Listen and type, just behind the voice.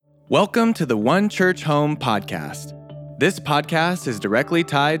Welcome to the One Church Home podcast. This podcast is directly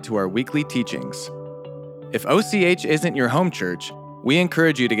tied to our weekly teachings. If OCH isn't your home church, we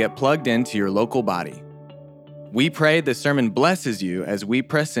encourage you to get plugged into your local body. We pray this sermon blesses you as we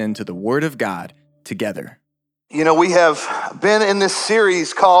press into the Word of God together. You know, we have been in this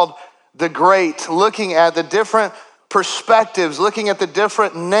series called The Great, looking at the different perspectives, looking at the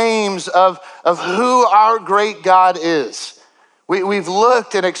different names of who our great God is. We've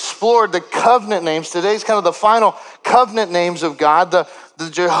looked and explored the covenant names. Today's kind of the final covenant names of God, the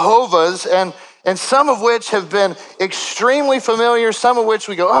Jehovahs, and some of which have been extremely familiar, some of which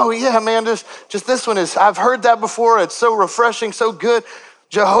we go, oh yeah, man, just this one is, I've heard that before. It's so refreshing, so good.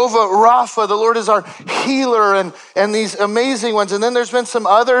 Jehovah Rapha, the Lord is our healer, and these amazing ones. And then there's been some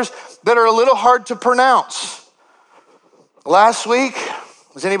others that are a little hard to pronounce. Last week,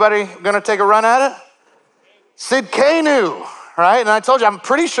 was anybody gonna take a run at it? Sidkenu, right? And I told you, I'm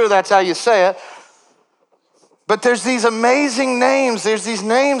pretty sure that's how you say it. But there's these amazing names. There's these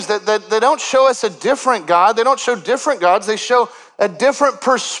names that don't show us a different God. They don't show different gods. They show a different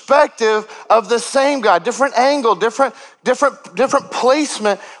perspective of the same God, different angle, different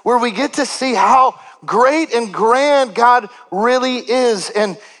placement, where we get to see how great and grand God really is.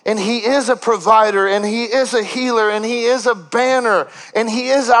 And he is a provider, and he is a healer, and he is a banner, and he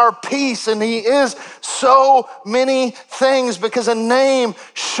is our peace, and he is so many things, because a name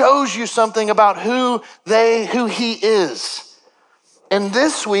shows you something about who he is. And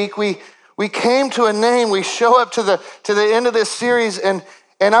this week we came to a name. We show up to the end of this series, and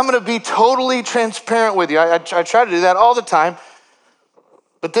I'm going to be totally transparent with you. I try to do that all the time,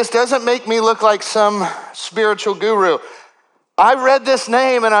 but this doesn't make me look like some spiritual guru. I read this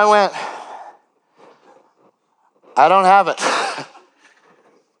name and I went, I don't have it.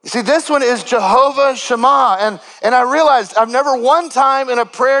 You see, this one is Jehovah Shammah. And I realized I've never one time in a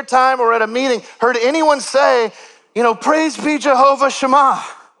prayer time or at a meeting heard anyone say, praise be Jehovah Shammah.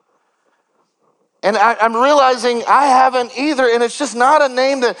 And I'm realizing I haven't either, and it's just not a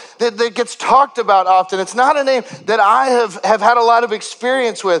name that gets talked about often. It's not a name that I have had a lot of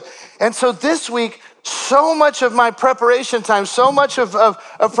experience with. And so this week, so much of my preparation time, so much of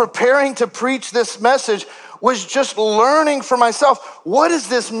preparing to preach this message was just learning for myself, what does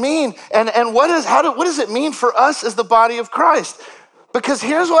this mean? And what does it mean for us as the body of Christ? Because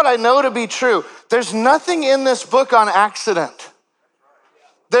here's what I know to be true. There's nothing in this book on accident.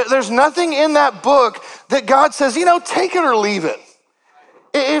 There's nothing in that book that God says, take it or leave it.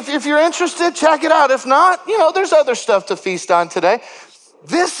 If you're interested, check it out. If not, there's other stuff to feast on today.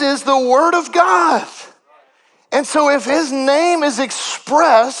 This is the Word of God. And so if his name is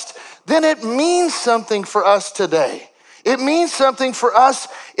expressed, then it means something for us today. It means something for us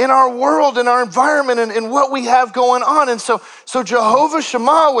in our world, in our environment, and what we have going on. And so Jehovah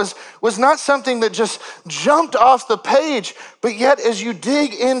Shammah was not something that just jumped off the page, but yet as you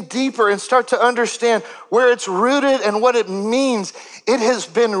dig in deeper and start to understand where it's rooted and what it means, it has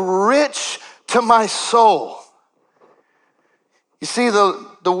been rich to my soul. You see,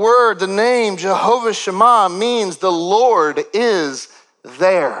 the name Jehovah Shammah means the Lord is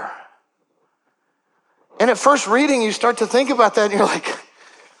there. And at first reading, you start to think about that and you're like,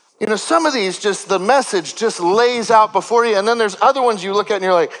 some of these the message just lays out before you. And then there's other ones you look at and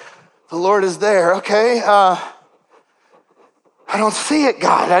you're like, the Lord is there. Okay, I don't see it,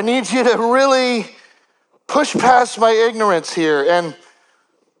 God. I need you to really push past my ignorance here.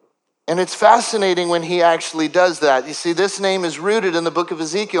 And it's fascinating when he actually does that. You see, this name is rooted in the book of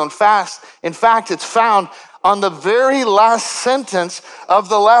Ezekiel. In fact, it's found on the very last sentence of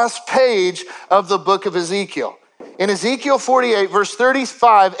the last page of the book of Ezekiel. In Ezekiel 48, verse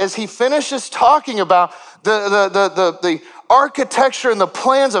 35, as he finishes talking about the architecture and the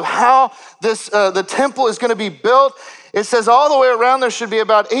plans of how the temple is going to be built, it says all the way around there should be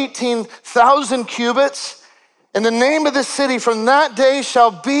about 18,000 cubits. And the name of the city from that day shall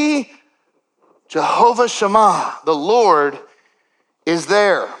be Jehovah Shammah. The Lord is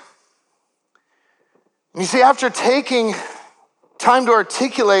there. And you see, after taking time to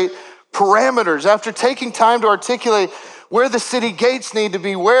articulate parameters, after taking time to articulate where the city gates need to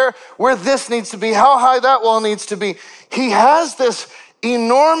be, where this needs to be, how high that wall needs to be, he has this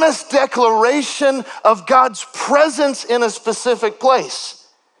enormous declaration of God's presence in a specific place.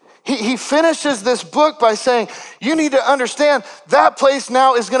 He finishes this book by saying, you need to understand that place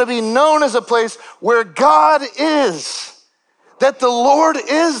now is going to be known as a place where God is, that the Lord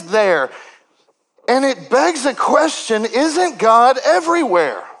is there. And it begs a question, isn't God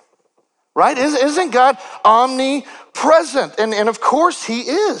everywhere? Right? Isn't God omnipresent? And of course he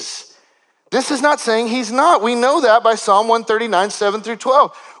is. This is not saying he's not. We know that by Psalm 139, 7 through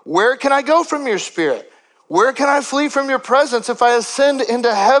 12. Where can I go from your spirit? Where can I flee from your presence? If I ascend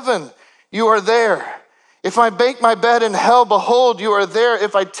into heaven, you are there. If I make my bed in hell, behold, you are there.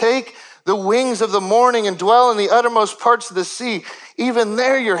 If I take the wings of the morning and dwell in the uttermost parts of the sea, even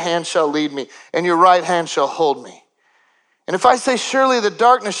there your hand shall lead me, and your right hand shall hold me. And if I say, surely the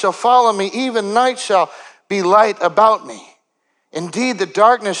darkness shall follow me, even night shall be light about me. Indeed, the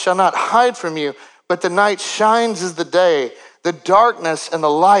darkness shall not hide from you, but the night shines as the day. The darkness and the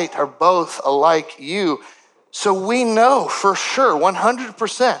light are both alike you. So we know for sure,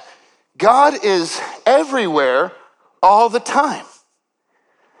 100%, God is everywhere all the time.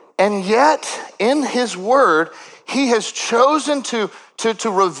 And yet, in his word, he has chosen to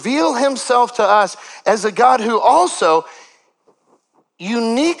reveal himself to us as a God who also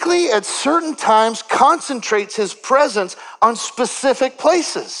uniquely at certain times concentrates his presence on specific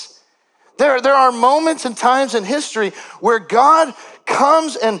places. There are moments and times in history where God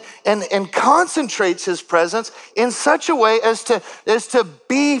comes and concentrates his presence in such a way as to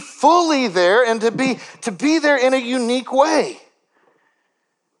be fully there and to be there in a unique way.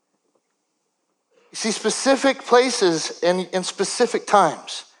 You see, specific places in specific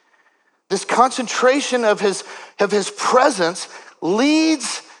times. This concentration of his presence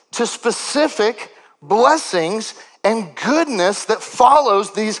leads to specific blessings and goodness that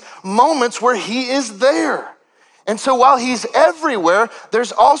follows these moments where he is there. And so while he's everywhere,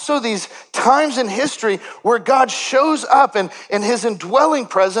 there's also these times in history where God shows up and his indwelling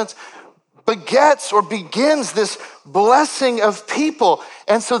presence begets or begins this blessing of people.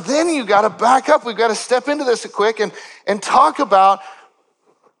 And so then you got to back up. We've got to step into this quick and talk about,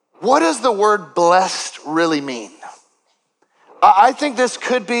 what does the word blessed really mean? I think this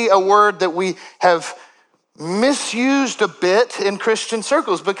could be a word that we have misused a bit in Christian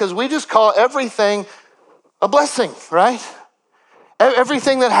circles because we just call everything a blessing, right?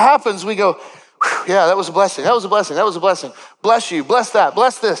 Everything that happens, we go, yeah, that was a blessing. That was a blessing. That was a blessing. Bless you, bless that,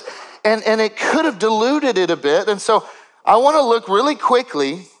 bless this. And it could have diluted it a bit. And so I want to look really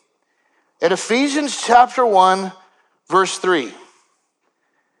quickly at Ephesians chapter 1, verse 3.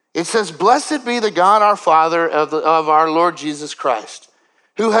 It says, blessed be the God, our Father, of our Lord Jesus Christ,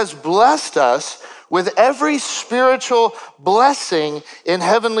 who has blessed us with every spiritual blessing in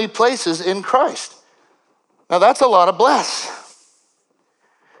heavenly places in Christ. Now that's a lot of bless.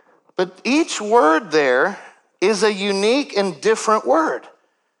 But each word there is a unique and different word.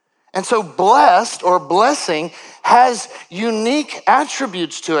 And so blessed or blessing has unique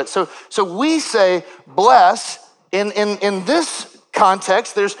attributes to it. So we say bless in this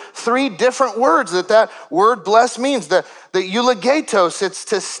context. There's three different words that word bless means. The eulogetos, it's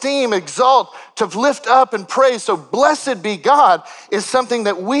to esteem, exalt, to lift up and praise. So blessed be God is something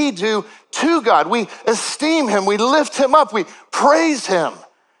that we do to God. We esteem him, we lift him up, we praise him.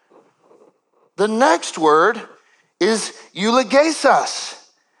 The next word is eulogesis,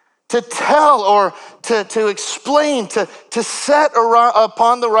 to tell or to explain, to set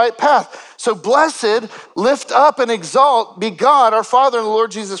upon the right path. So blessed, lift up and exalt, be God, our Father and the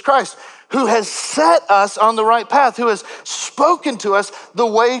Lord Jesus Christ, who has set us on the right path, who has spoken to us the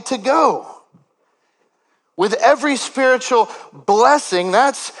way to go. With every spiritual blessing,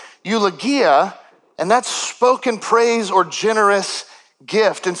 that's eulogia, and that's spoken praise or generous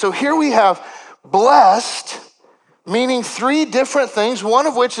gift. And so here we have blessed, meaning three different things, one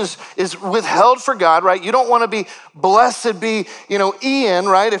of which is withheld for God, right? You don't want to be blessed be, Ian,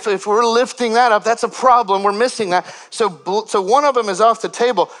 right? If we're lifting that up, that's a problem. We're missing that. So one of them is off the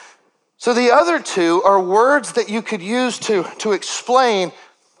table. So the other two are words that you could use to explain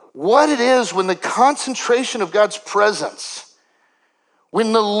what it is when the concentration of God's presence,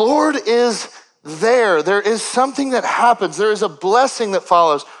 when the Lord is there is something that happens. There is a blessing that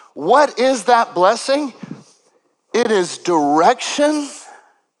follows. What is that blessing? It is direction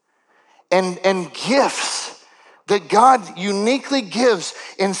and gifts that God uniquely gives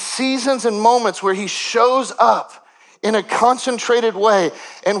in seasons and moments where he shows up in a concentrated way,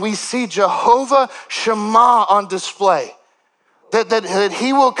 and we see Jehovah Shammah on display. That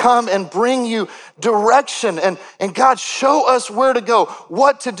he will come and bring you direction and God, show us where to go,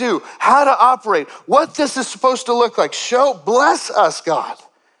 what to do, how to operate, what this is supposed to look like. Bless us, God.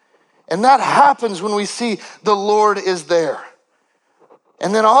 And that happens when we see the Lord is there.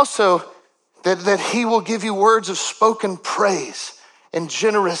 And then also that he will give you words of spoken praise and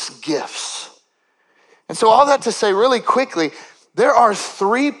generous gifts. And so all that to say really quickly, there are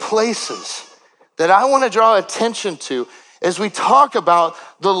three places that I want to draw attention to as we talk about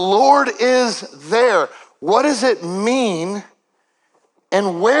the Lord is there. What does it mean?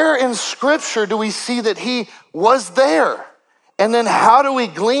 And where in Scripture do we see that he was there? And then how do we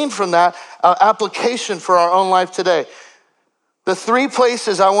glean from that application for our own life today? The three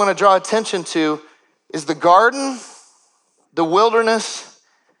places I want to draw attention to is the garden, the wilderness,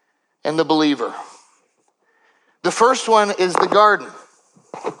 and the believer. The first one is the garden.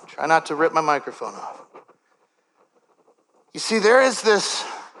 Try not to rip my microphone off. You see, there is this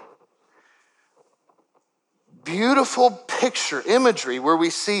beautiful picture, imagery, where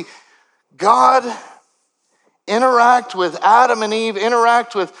we see God interact with Adam and Eve,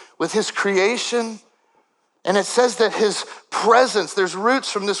 interact with his creation. And it says that his presence, there's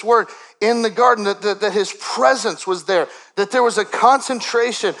roots from this word in the garden, that his presence was there, that there was a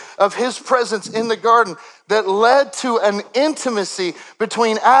concentration of his presence in the garden that led to an intimacy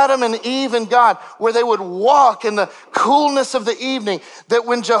between Adam and Eve and God, where they would walk in the coolness of the evening, that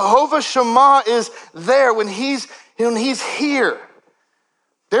when Jehovah Shammah is there, when he's here,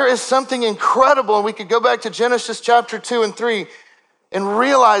 there is something incredible. And we could go back to Genesis chapter 2 and 3 and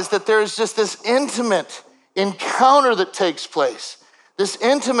realize that there is just this intimate encounter that takes place, this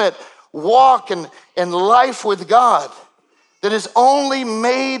intimate walk and life with God that is only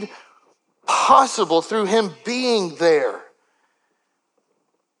made possible through him being there.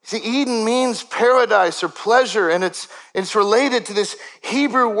 See, Eden means paradise or pleasure, and it's related to this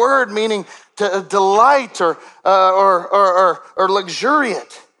Hebrew word meaning to delight or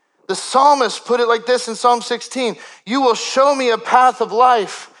luxuriate. The psalmist put it like this in Psalm 16, "You will show me a path of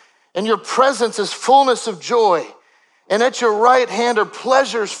life, and your presence is fullness of joy. And at your right hand are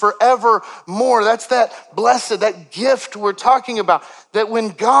pleasures forevermore." That's that blessed, that gift we're talking about. That when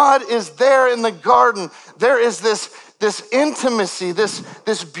God is there in the garden, there is this intimacy,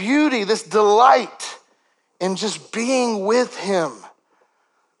 this beauty, this delight in just being with him.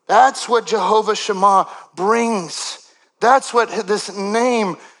 That's what Jehovah Shammah brings. That's what this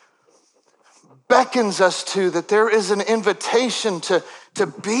name beckons us to, that there is an invitation to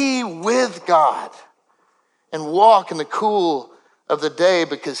be with God and walk in the cool of the day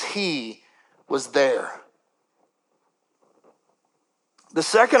because he was there. The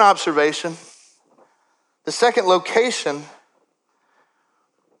second observation, the second location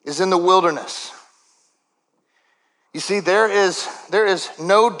is in the wilderness. You see, there is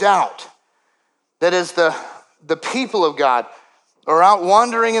no doubt that as the people of God are out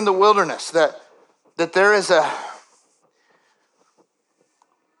wandering in the wilderness, that there is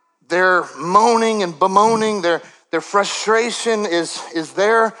their moaning and bemoaning, their frustration is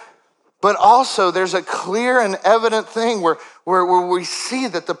there, but also there's a clear and evident thing where we see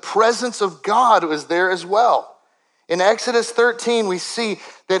that the presence of God was there as well. In Exodus 13, we see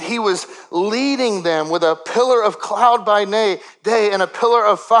that he was leading them with a pillar of cloud by day and a pillar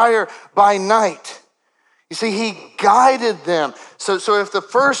of fire by night. You see, he guided them. So if the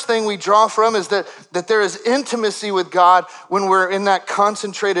first thing we draw from is that there is intimacy with God when we're in that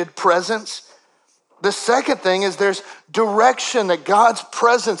concentrated presence, the second thing is there's direction, that God's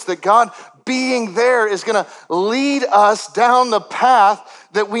presence, that God being there is going to lead us down the path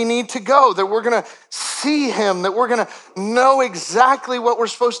that we need to go, that we're going to see him, that we're going to know exactly what we're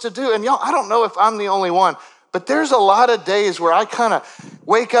supposed to do. And y'all, I don't know if I'm the only one, but there's a lot of days where I kind of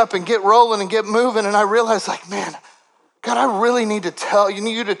wake up and get rolling and get moving, and I realize, like, man, God, I really need to tell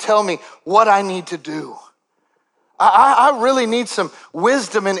you to tell me what I need to do. I really need some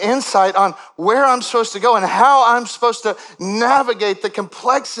wisdom and insight on where I'm supposed to go and how I'm supposed to navigate the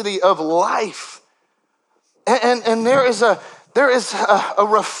complexity of life. And there is a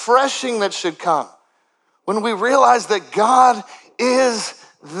refreshing that should come when we realize that God is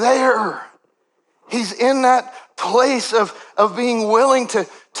there. He's in that place of being willing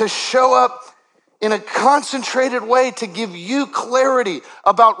to show up in a concentrated way to give you clarity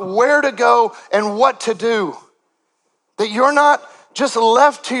about where to go and what to do. That you're not just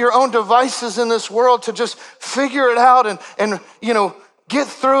left to your own devices in this world to just figure it out and get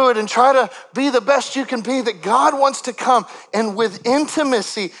through it and try to be the best you can be. That God wants to come and with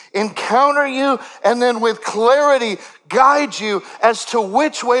intimacy encounter you, and then with clarity guide you as to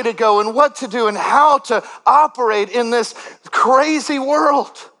which way to go and what to do and how to operate in this crazy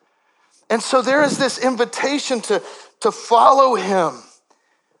world. And so there is this invitation to follow him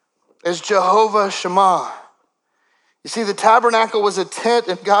as Jehovah Shammah. You see, the tabernacle was a tent,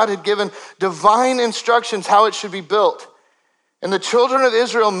 and God had given divine instructions how it should be built. And the children of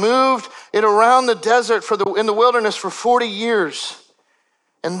Israel moved it around the desert in the wilderness for 40 years.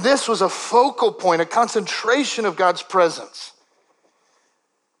 And this was a focal point, a concentration of God's presence.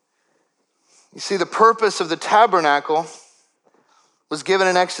 You see, the purpose of the tabernacle was given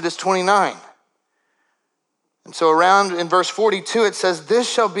in Exodus 29. And so around in verse 42, it says, "This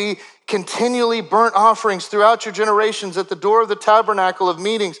shall be continually burnt offerings throughout your generations at the door of the tabernacle of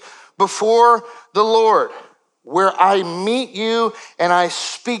meetings before the Lord, where I meet you and I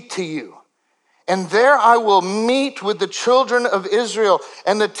speak to you. And there I will meet with the children of Israel,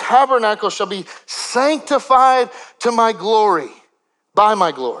 and the tabernacle shall be sanctified to my glory, by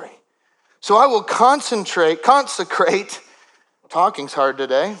my glory. So I will consecrate, talking's hard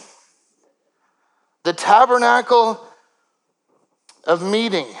today, the tabernacle of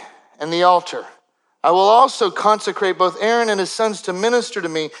meeting and the altar. I will also consecrate both Aaron and his sons to minister to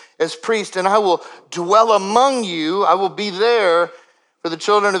me as priests, and I will dwell among you. I will be there for the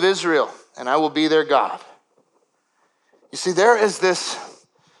children of Israel, and I will be their God. You see, there is this,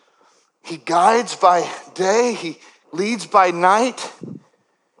 he guides by day, he leads by night,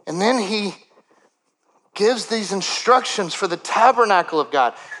 and then he gives these instructions for the tabernacle of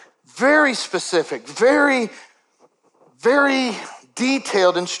God. Very specific, very, very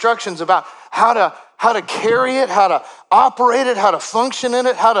detailed instructions about how to carry it, how to operate it, how to function in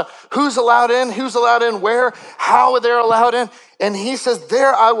it, who's allowed in, where, how they're allowed in. And he says,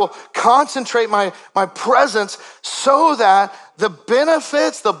 there I will concentrate my presence so that the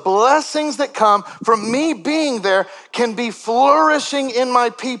benefits, the blessings that come from me being there can be flourishing in my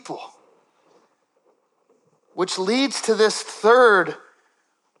people. Which leads to this third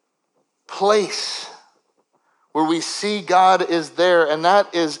place where we see God is there, and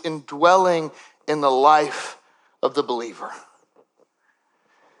that is indwelling in the life of the believer.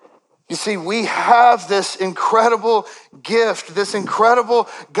 You see, we have this incredible gift, this incredible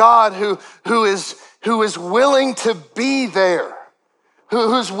God who is willing to be there,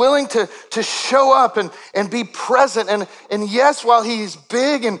 who's willing to show up and be present. And yes, while he's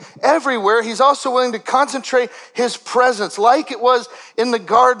big and everywhere, he's also willing to concentrate his presence, like it was in the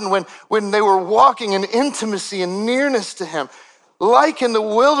garden when they were walking in intimacy and nearness to him. Like in the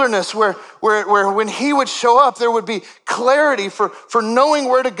wilderness where when he would show up, there would be clarity for knowing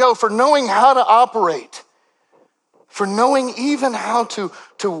where to go, for knowing how to operate, for knowing even how to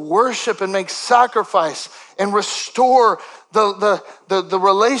worship and make sacrifice and restore the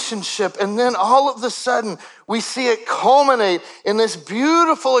relationship. And then all of a sudden, we see it culminate in this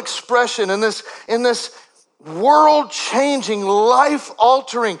beautiful expression, in this world-changing,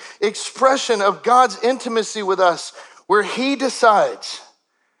 life-altering expression of God's intimacy with us, where he decides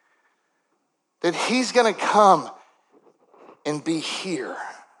that he's going to come and be here.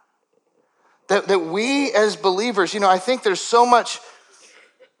 That we as believers, I think there's so much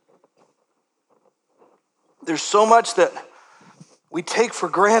that we take for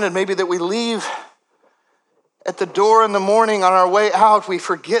granted, maybe that we leave at the door in the morning on our way out. We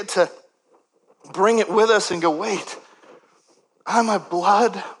forget to bring it with us and go, wait, I'm a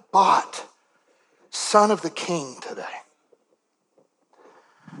blood-bought son of the King today.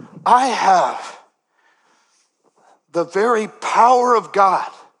 I have the very power of God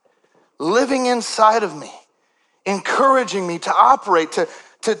living inside of me, encouraging me to operate, to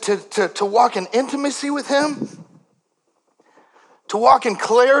walk in intimacy with him, to walk in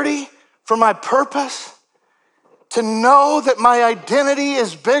clarity for my purpose, to know that my identity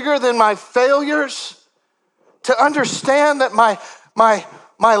is bigger than my failures, to understand that my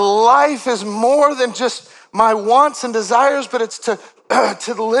life is more than just my wants and desires, but it's to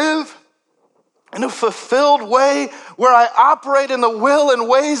live in a fulfilled way where I operate in the will and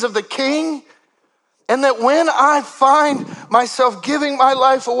ways of the King. And that when I find myself giving my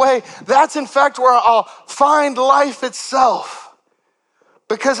life away, that's in fact where I'll find life itself.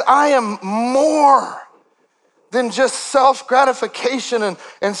 Because I am more than just self-gratification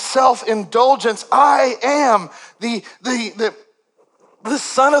and self-indulgence. I am the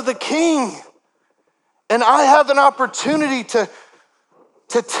son of the King. And I have an opportunity to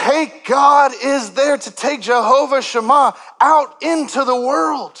take God is there, to take Jehovah Shammah out into the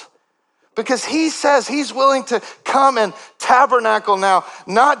world. Because he says he's willing to come and tabernacle now,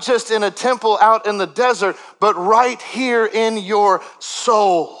 not just in a temple out in the desert, but right here in your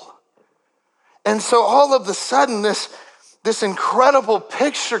soul. And so all of a sudden, this incredible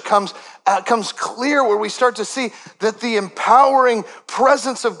picture comes clear, where we start to see that the empowering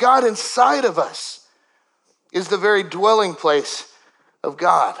presence of God inside of us is the very dwelling place of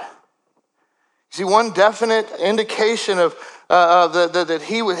God. See, one definite indication of that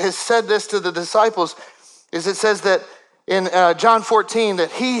he has said this to the disciples is it says that in John 14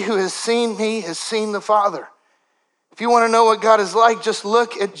 that he who has seen me has seen the Father. If you want to know what God is like, just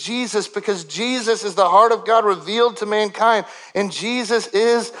look at Jesus, because Jesus is the heart of God revealed to mankind, and Jesus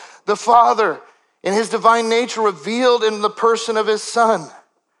is the Father in his divine nature revealed in the person of his Son.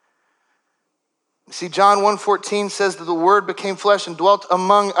 See, John 1:14 says that the Word became flesh and dwelt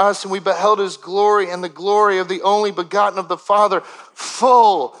among us, and we beheld his glory and the glory of the only begotten of the Father,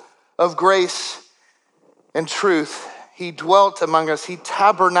 full of grace and truth. He dwelt among us. He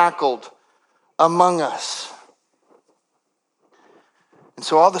tabernacled among us. And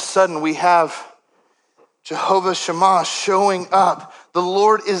so all of a sudden we have Jehovah Shammah showing up. The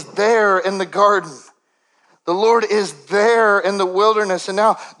Lord is there in the garden. The Lord is there in the wilderness, and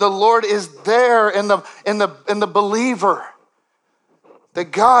now the Lord is there in the believer.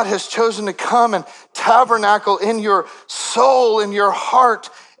 That God has chosen to come and tabernacle in your soul, in your heart.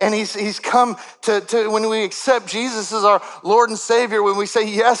 And he's come to when we accept Jesus as our Lord and Savior, when we say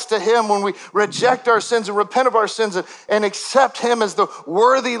yes to him, when we reject our sins and repent of our sins and accept him as the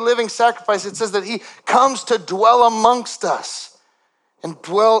worthy living sacrifice, it says that he comes to dwell amongst us and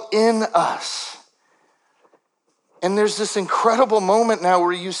dwell in us. And there's this incredible moment now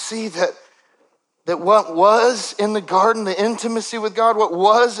where you see that what was in the garden, the intimacy with God, what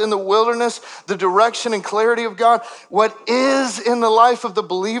was in the wilderness, the direction and clarity of God, what is in the life of the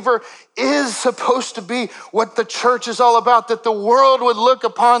believer is supposed to be what the church is all about, that the world would look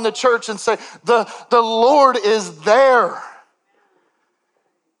upon the church and say, the Lord is there.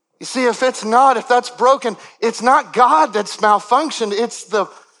 You see, if that's broken, it's not God that's malfunctioned, it's the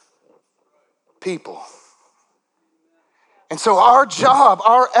people. And so our job,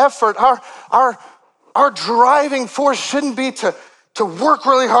 our effort, our driving force shouldn't be to work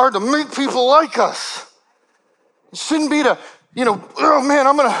really hard to make people like us. It shouldn't be to, oh man,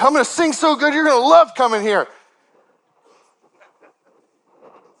 I'm gonna sing so good, you're gonna love coming here.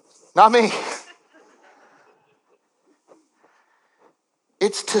 Not me.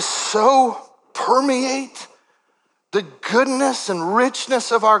 It's to so permeate the goodness and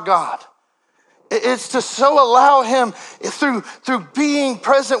richness of our God. It's to so allow him through being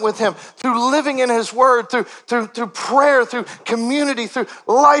present with him, through living in his word, through prayer, through community, through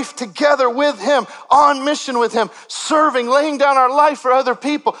life together with him, on mission with him, serving, laying down our life for other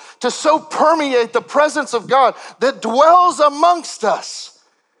people, to so permeate the presence of God that dwells amongst us,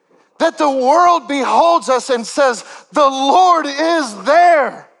 that the world beholds us and says, the Lord is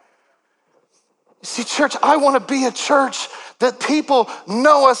there. You see, church, I want to be a church that people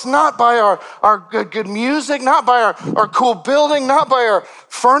know us not by our good music, not by our cool building, not by our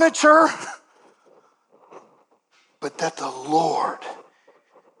furniture, but that the Lord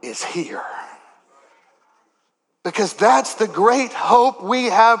is here. Because that's the great hope we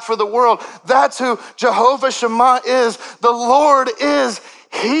have for the world. That's who Jehovah Shammah is. The Lord is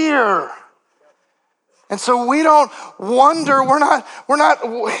here. And so we don't wonder, we're not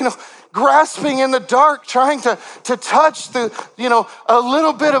grasping in the dark, trying to touch a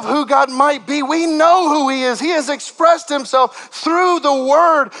little bit of who God might be. We know who he is. He has expressed himself through the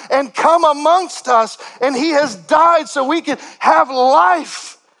word and come amongst us, and he has died so we can have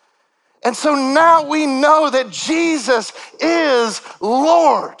life. And so now we know that Jesus is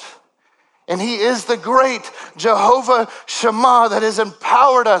Lord. And he is the great Jehovah Shammah that has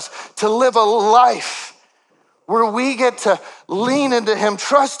empowered us to live a life where we get to lean into him,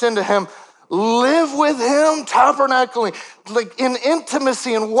 trust into him, live with him, tabernacling, like in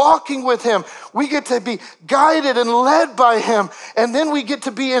intimacy and walking with him. We get to be guided and led by him. And then we get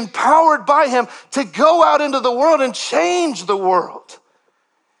to be empowered by him to go out into the world and change the world.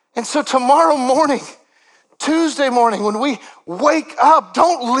 And so tomorrow morning, Tuesday morning, when we wake up,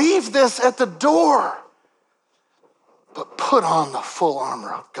 don't leave this at the door, but put on the full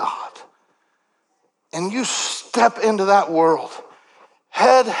armor of God. And you step into that world,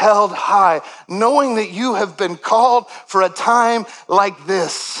 head held high, knowing that you have been called for a time like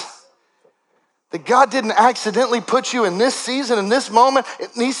this. That God didn't accidentally put you in this season, in this moment, in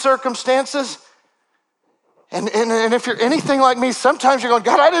these circumstances. And if you're anything like me, sometimes you're going,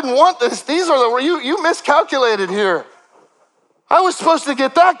 God, I didn't want this. These are you miscalculated here. I was supposed to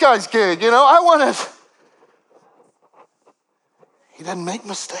get that guy's gig, I wanted. He doesn't make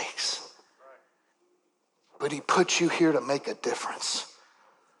mistakes. But he put you here to make a difference.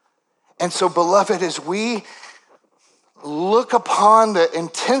 And so, beloved, as we look upon the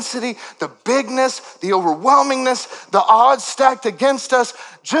intensity, the bigness, the overwhelmingness, the odds stacked against us,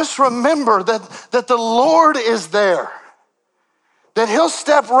 just remember that the Lord is there. That he'll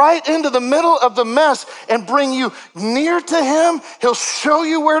step right into the middle of the mess and bring you near to him. He'll show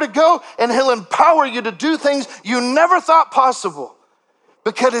you where to go, and he'll empower you to do things you never thought possible,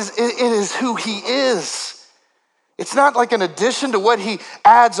 because it is who he is. It's not like an addition to what he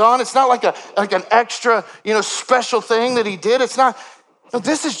adds on. It's not like an extra, special thing that he did. It's not. No,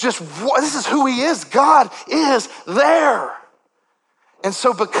 this is who he is. God is there. And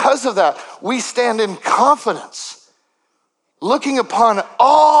so because of that, we stand in confidence, looking upon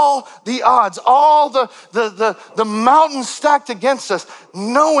all the odds, all the mountains stacked against us,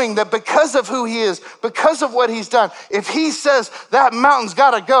 knowing that because of who he is, because of what he's done, if he says that mountain's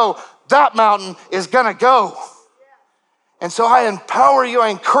gotta go, that mountain is gonna go. And so I empower you, I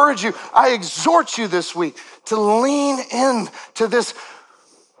encourage you, I exhort you this week to lean in to this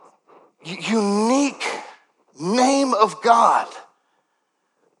unique name of God.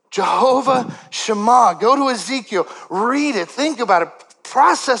 Jehovah Shammah. Go to Ezekiel, read it, think about it,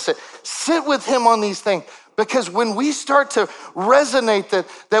 process it, sit with him on these things. Because when we start to resonate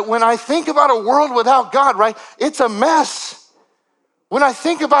that when I think about a world without God, right, it's a mess. When I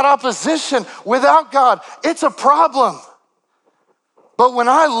think about opposition without God, it's a problem. But when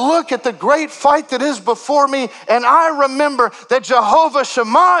I look at the great fight that is before me and I remember that Jehovah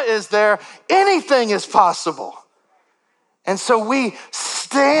Shammah is there, anything is possible. And so we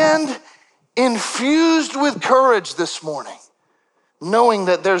stand infused with courage this morning, knowing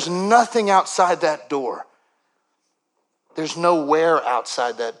that there's nothing outside that door. There's nowhere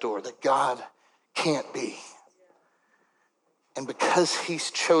outside that door that God can't be. And because he's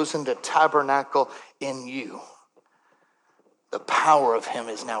chosen to tabernacle in you, the power of him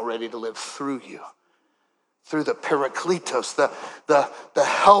is now ready to live through you, through the Parakletos, the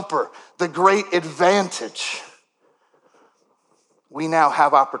helper, the great advantage. We now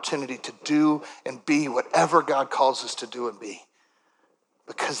have opportunity to do and be whatever God calls us to do and be,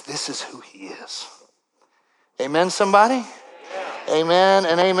 because this is who he is. Amen, somebody? Amen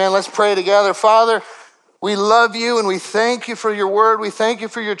and amen. Let's pray together. Father, we love you and we thank you for your word. We thank you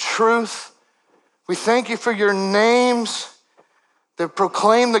for your truth. We thank you for your names that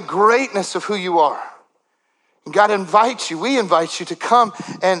proclaim the greatness of who you are. And God invites you, we invite you to come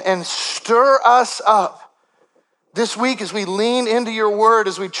and stir us up this week as we lean into your word,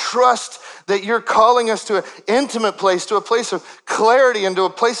 as we trust that you're calling us to an intimate place, to a place of clarity and to a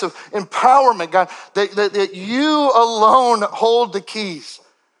place of empowerment, God, that you alone hold the keys,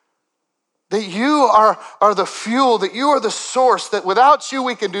 that you are the fuel, that you are the source, that without you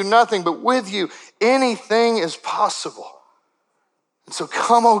we can do nothing, but with you anything is possible. And so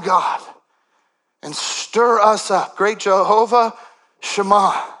come, oh God, and stir us up. Great Jehovah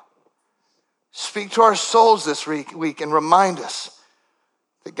Shammah, speak to our souls this week and remind us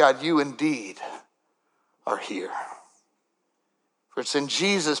that, God, you indeed are here. For it's in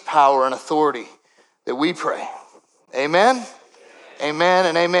Jesus' power and authority that we pray. Amen, amen,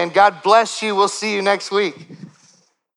 and amen. God bless you. We'll see you next week.